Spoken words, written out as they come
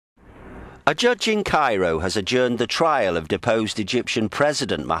A judge in Cairo has adjourned the trial of deposed Egyptian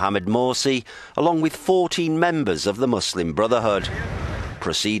President Mohammed Mursi, along with 14 members of the Muslim Brotherhood.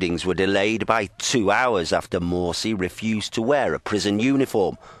 Proceedings were delayed by 2 hours after Mursi refused to wear a prison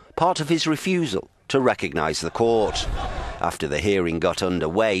uniform, part of his refusal to recognise the court. After the hearing got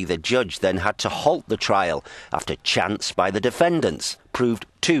underway, the judge then had to halt the trial after chants by the defendants proved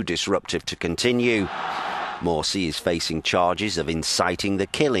too disruptive to continue. Mursi is facing charges of inciting the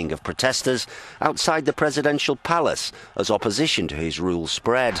killing of protesters outside the presidential palace as opposition to his rule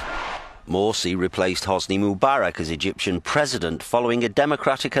spread. Mursi replaced Hosni Mubarak as Egyptian president following a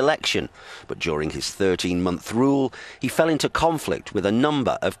democratic election, but during his 13-month rule, he fell into conflict with a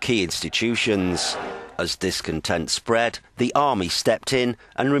number of key institutions. As discontent spread, the army stepped in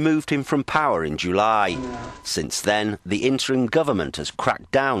and removed him from power in July. Since then, the interim government has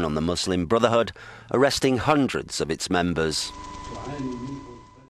cracked down on the Muslim Brotherhood, arresting hundreds of its members.